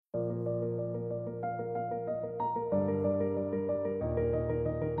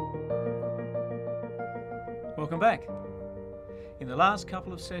Welcome back. In the last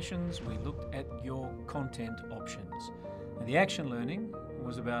couple of sessions, we looked at your content options. And the action learning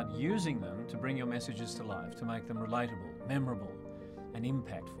was about using them to bring your messages to life, to make them relatable, memorable, and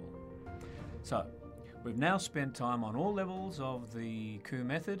impactful. So, we've now spent time on all levels of the KU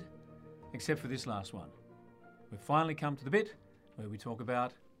method, except for this last one. We've finally come to the bit where we talk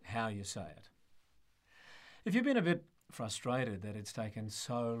about how you say it. If you've been a bit frustrated that it's taken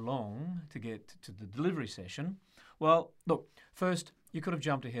so long to get to the delivery session, well, look, first, you could have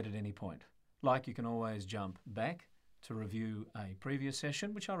jumped ahead at any point. Like you can always jump back to review a previous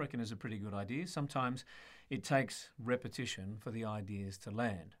session, which I reckon is a pretty good idea. Sometimes it takes repetition for the ideas to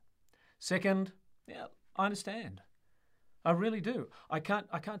land. Second, yeah, I understand. I really do. I can't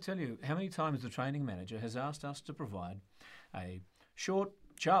tell you how many times the training manager has asked us to provide a short,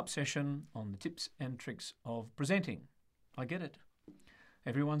 sharp session on the tips and tricks of presenting. I get it.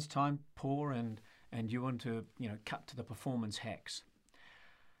 Everyone's time poor and you want to, cut to the performance hacks.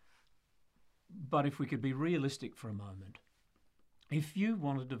 But if we could be realistic for a moment, if you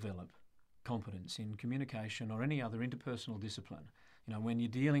want to develop competence in communication or any other interpersonal discipline, when you're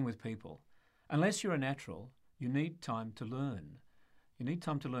dealing with people, unless you're a natural, you need time to learn. You need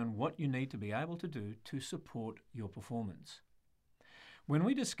time to learn what you need to be able to do to support your performance. When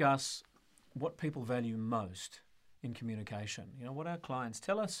we discuss what people value most in communication, what our clients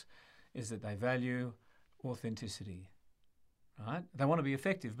tell us is that they value authenticity, right? They want to be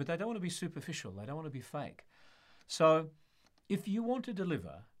effective, but they don't want to be superficial. They don't want to be fake. So if you want to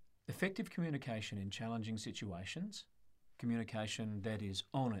deliver effective communication in challenging situations, communication that is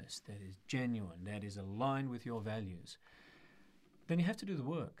honest, that is genuine, that is aligned with your values, then you have to do the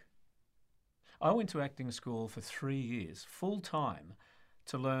work. I went to acting school for 3 years, full time,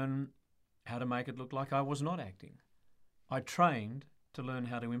 to learn how to make it look like I was not acting. I trained to learn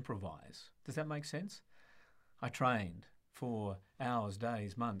how to improvise. Does that make sense? I trained for hours,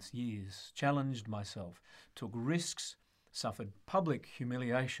 days, months, years, challenged myself, took risks, suffered public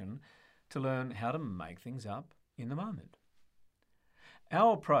humiliation to learn how to make things up in the moment.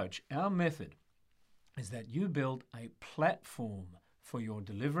 Our approach, our method, is that you build a platform for your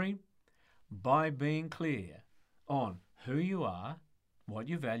delivery by being clear on who you are, what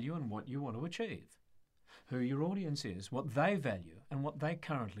you value and what you want to achieve, who your audience is, what they value and what they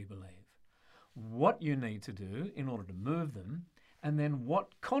currently believe, what you need to do in order to move them, and then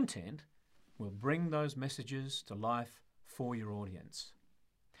what content will bring those messages to life for your audience.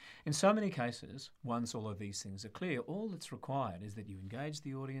 In so many cases, once all of these things are clear, all that's required is that you engage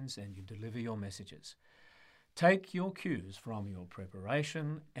the audience and you deliver your messages. Take your cues from your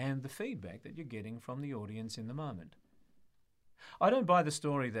preparation and the feedback that you're getting from the audience in the moment. I don't buy the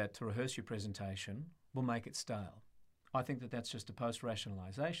story that to rehearse your presentation will make it stale. I think that that's just a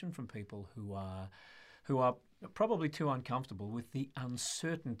post-rationalisation from people who are probably too uncomfortable with the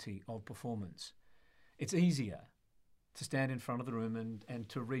uncertainty of performance. It's easier to stand in front of the room and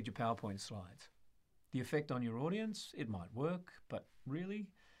to read your PowerPoint slides. The effect on your audience, it might work, but really,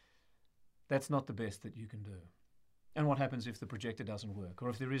 that's not the best that you can do. And what happens if the projector doesn't work, or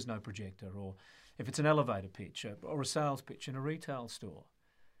if there is no projector, or if it's an elevator pitch, or a sales pitch in a retail store?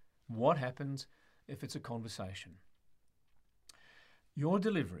 What happens if it's a conversation? Your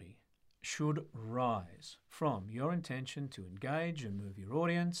delivery should rise from your intention to engage and move your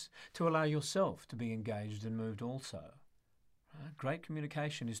audience, to allow yourself to be engaged and moved also. Great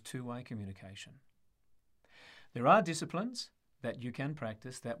communication is two-way communication. There are disciplines that you can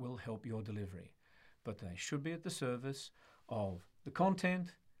practice that will help your delivery, but they should be at the service of the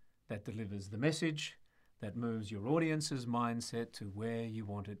content that delivers the message, that moves your audience's mindset to where you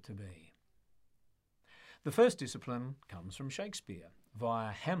want it to be. The first discipline comes from Shakespeare,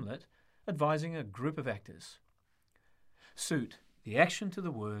 via Hamlet advising a group of actors. Suit the action to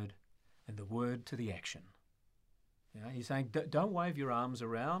the word and the word to the action. He's saying, don't wave your arms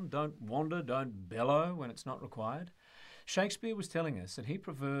around, don't wander, don't bellow when it's not required. Shakespeare was telling us that he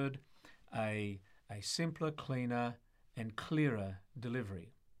preferred a simpler, cleaner and clearer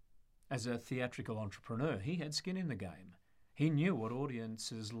delivery. As a theatrical entrepreneur, he had skin in the game. He knew what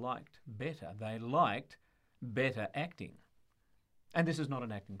audiences liked better. They liked better acting. And this is not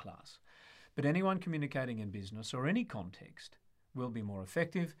an acting class. But anyone communicating in business or any context will be more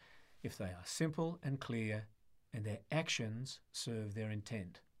effective if they are simple and clear and their actions serve their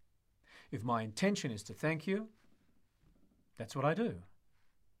intent. If my intention is to thank you, that's what I do.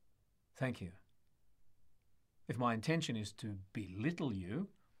 Thank you. If my intention is to belittle you,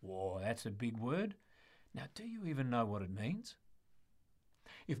 whoa, that's a big word. Now, do you even know what it means?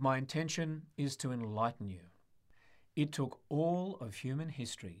 If my intention is to enlighten you, it took all of human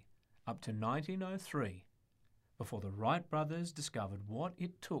history up to 1903 before the Wright brothers discovered what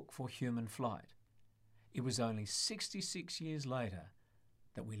it took for human flight. It was only 66 years later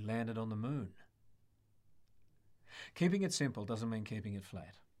that we landed on the moon. Keeping it simple doesn't mean keeping it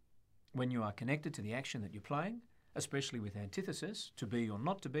flat. When you are connected to the action that you're playing, especially with antithesis, to be or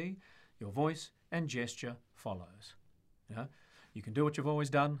not to be, your voice and gesture follows. You can do what you've always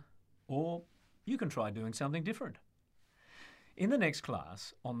done, or you can try doing something different. In the next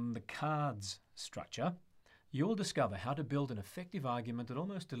class on the cards structure, you'll discover how to build an effective argument that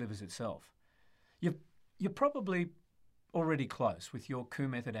almost delivers itself. You're probably already close with your Q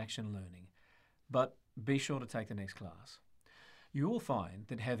method action learning, but be sure to take the next class. You will find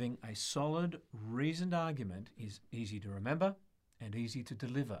that having a solid, reasoned argument is easy to remember and easy to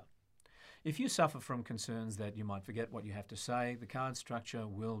deliver. If you suffer from concerns that you might forget what you have to say, the card structure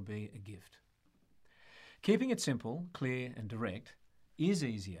will be a gift. Keeping it simple, clear and direct is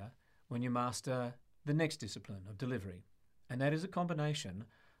easier when you master the next discipline of delivery, and that is a combination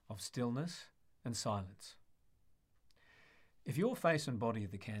of stillness and silence. If your face and body are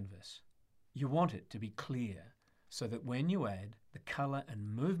the canvas, you want it to be clear so that when you add the colour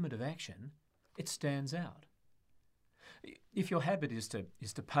and movement of action, it stands out. If your habit is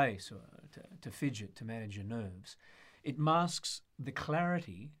to pace or to fidget to manage your nerves, it masks the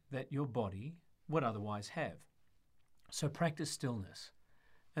clarity that your body would otherwise have. So practice stillness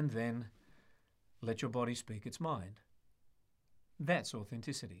and then let your body speak its mind. That's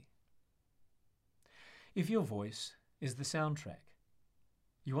authenticity. If your voice is the soundtrack,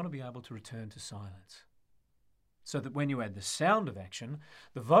 you want to be able to return to silence, so that when you add the sound of action,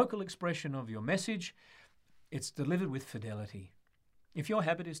 the vocal expression of your message, it's delivered with fidelity. If your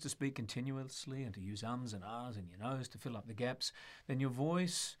habit is to speak continuously and to use ums and ahs in your nose to fill up the gaps, then your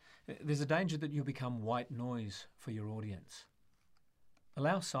voice, there's a danger that you'll become white noise for your audience.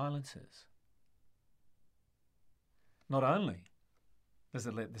 Allow silences. Not only does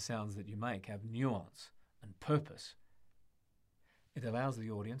it let the sounds that you make have nuance and purpose, it allows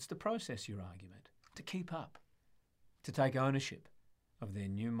the audience to process your argument, to keep up, to take ownership of their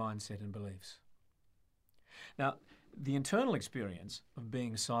new mindset and beliefs. Now, the internal experience of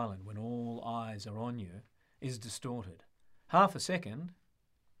being silent when all eyes are on you is distorted. Half a second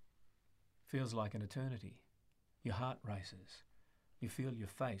feels like an eternity. Your heart races. You feel your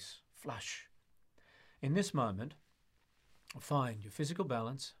face flush. In this moment, find your physical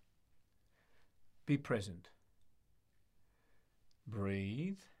balance. Be present.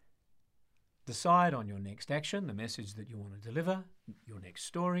 Breathe. Decide on your next action, the message that you want to deliver, your next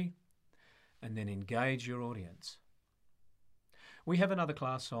story, and then engage your audience. We have another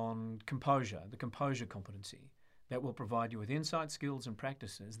class on composure, the composure competency, that will provide you with insight, skills and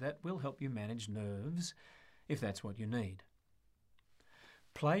practices that will help you manage nerves if that's what you need.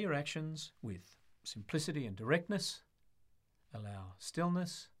 Play your actions with simplicity and directness, allow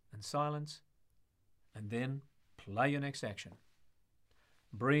stillness and silence, and then play your next action.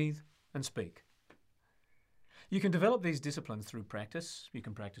 Breathe and speak. You can develop these disciplines through practice. You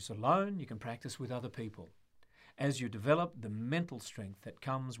can practice alone, you can practice with other people. As you develop the mental strength that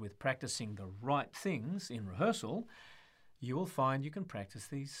comes with practicing the right things in rehearsal, you will find you can practice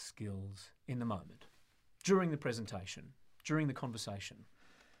these skills in the moment, during the presentation, during the conversation,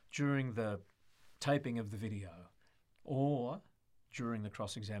 during the taping of the video, or during the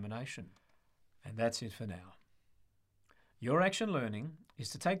cross-examination. And that's it for now. Your action learning is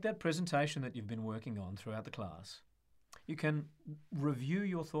to take that presentation that you've been working on throughout the class. You can review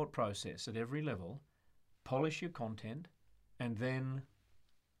your thought process at every level, polish your content, and then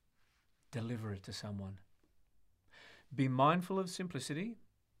deliver it to someone. Be mindful of simplicity.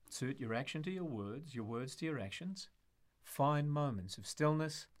 Suit your action to your words to your actions. Find moments of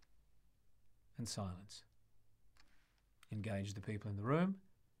stillness and silence. Engage the people in the room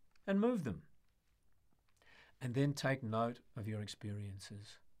and move them. And then take note of your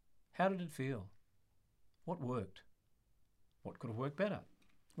experiences. How did it feel? What worked? What could have worked better?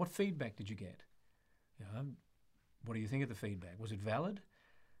 What feedback did you get? What do you think of the feedback? Was it valid?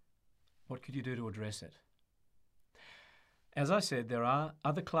 What could you do to address it? As I said, there are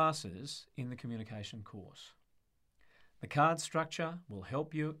other classes in the communication course. The card structure will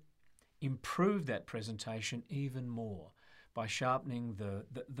help you improve that presentation even more by sharpening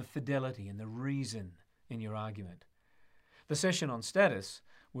the fidelity and the reason in your argument. The session on status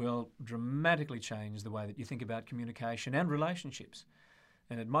will dramatically change the way that you think about communication and relationships,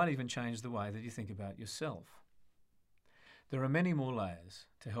 and it might even change the way that you think about yourself. There are many more layers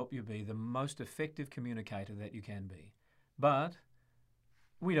to help you be the most effective communicator that you can be, but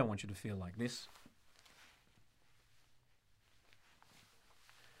we don't want you to feel like this.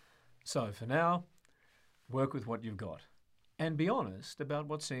 So for now, Work with what you've got and be honest about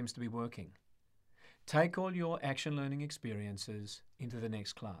what seems to be working. Take all your action learning experiences into the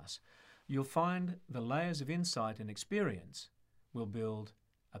next class. You'll find the layers of insight and experience will build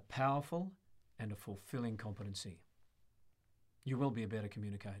a powerful and a fulfilling competency. You will be a better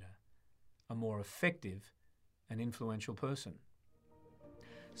communicator, a more effective and influential person.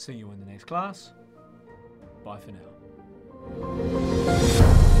 See you in the next class. Bye for now.